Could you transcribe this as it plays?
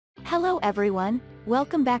Hello everyone,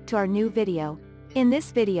 welcome back to our new video. In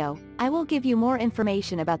this video, I will give you more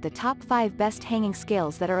information about the top 5 best hanging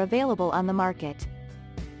scales that are available on the market.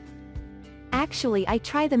 Actually, I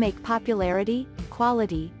try to make popularity,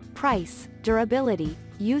 quality, price, durability,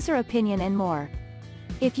 user opinion and more.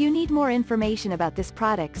 If you need more information about these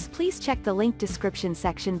products, please check the link description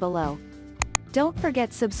section below. Don't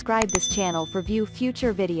forget subscribe this channel for view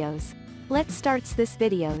future videos. Let's start this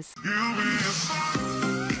videos.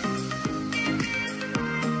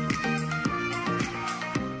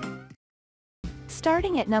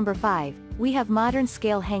 Starting at number 5, we have Modern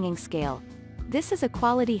Scale Hanging Scale. This is a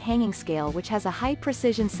quality hanging scale which has a high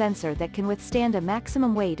precision sensor that can withstand a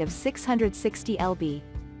maximum weight of 660 lb.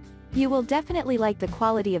 You will definitely like the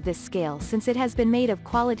quality of this scale since it has been made of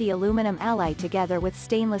quality aluminum alloy together with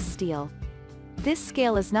stainless steel. This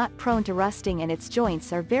scale is not prone to rusting and its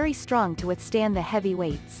joints are very strong to withstand the heavy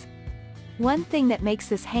weights. One thing that makes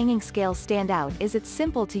this hanging scale stand out is its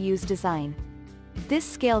simple to use design. This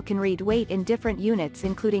scale can read weight in different units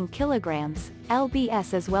including kilograms,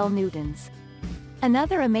 lbs as well newtons.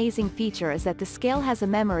 Another amazing feature is that the scale has a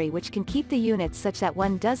memory which can keep the units such that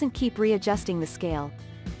one doesn't keep readjusting the scale.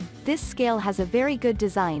 This scale has a very good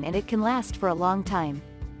design and it can last for a long time.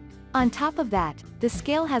 On top of that, the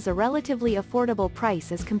scale has a relatively affordable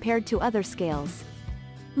price as compared to other scales.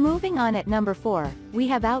 Moving on at number 4, we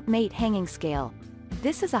have Outmate Hanging Scale.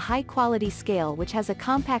 This is a high-quality scale which has a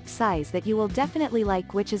compact size that you will definitely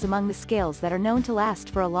like, which is among the scales that are known to last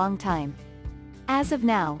for a long time. As of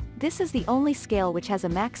now, this is the only scale which has a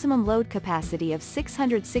maximum load capacity of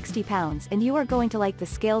 660 pounds and you are going to like the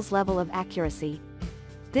scale's level of accuracy.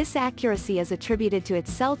 This accuracy is attributed to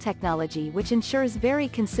its cell technology which ensures very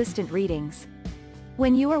consistent readings.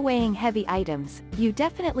 When you are weighing heavy items, you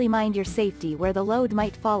definitely mind your safety where the load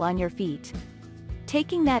might fall on your feet.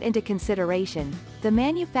 Taking that into consideration, the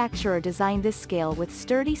manufacturer designed this scale with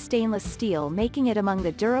sturdy stainless steel, making it among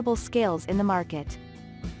the durable scales in the market.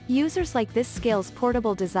 Users like this scale's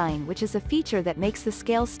portable design, which is a feature that makes the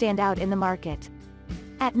scale stand out in the market.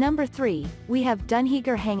 At number 3, we have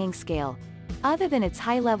Dunhiger Hanging Scale. Other than its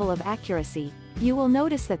high level of accuracy, you will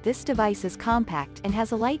notice that this device is compact and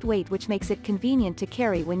has a light weight which makes it convenient to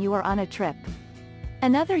carry when you are on a trip.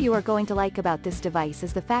 Another you are going to like about this device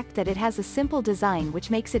is the fact that it has a simple design which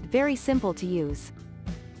makes it very simple to use.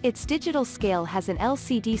 Its digital scale has an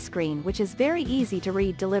LCD screen which is very easy to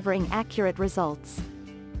read, delivering accurate results.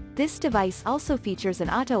 This device also features an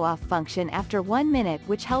auto-off function after 1 minute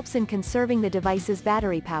which helps in conserving the device's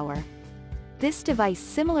battery power. This device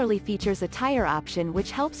similarly features a tire option which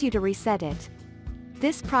helps you to reset it.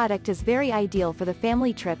 This product is very ideal for the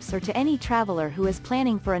family trips or to any traveler who is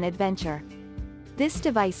planning for an adventure. This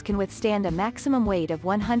device can withstand a maximum weight of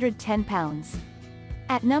 110 pounds.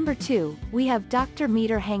 At number 2, we have Dr.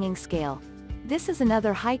 Meter Hanging Scale. This is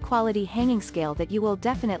another high-quality hanging scale that you will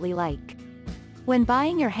definitely like. When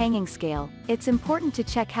buying your hanging scale, it's important to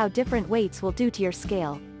check how different weights will do to your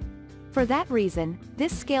scale. For that reason,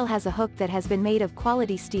 this scale has a hook that has been made of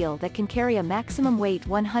quality steel that can carry a maximum weight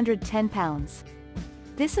 110 pounds.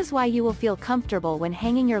 This is why you will feel comfortable when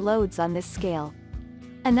hanging your loads on this scale.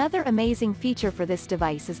 Another amazing feature for this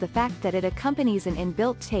device is the fact that it accompanies an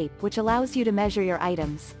inbuilt tape which allows you to measure your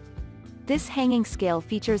items. This hanging scale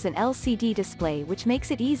features an LCD display which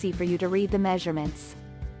makes it easy for you to read the measurements.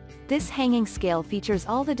 This hanging scale features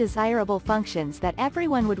all the desirable functions that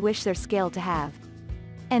everyone would wish their scale to have.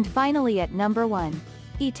 And finally at number 1,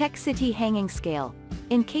 Etexity Hanging Scale.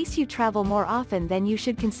 In case you travel more often, then you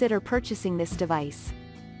should consider purchasing this device.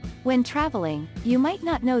 When traveling, you might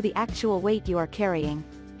not know the actual weight you are carrying.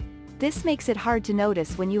 This makes it hard to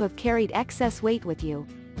notice when you have carried excess weight with you.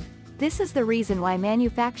 This is the reason why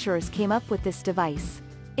manufacturers came up with this device.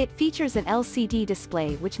 It features an LCD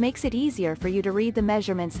display which makes it easier for you to read the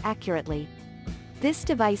measurements accurately. This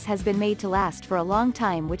device has been made to last for a long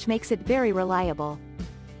time, which makes it very reliable.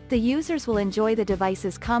 The users will enjoy the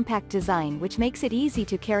device's compact design which makes it easy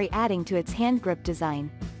to carry, adding to its hand grip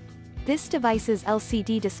design. This device's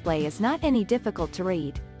LCD display is not any difficult to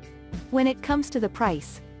read. When it comes to the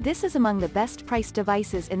price, this is among the best priced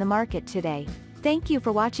devices in the market today. Thank you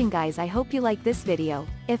for watching guys, I hope you like this video.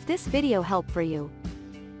 If this video helped for you,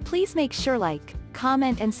 please make sure like,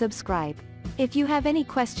 comment and subscribe. If you have any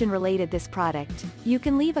question related this product, you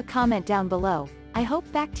can leave a comment down below. I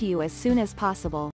hope back to you as soon as possible.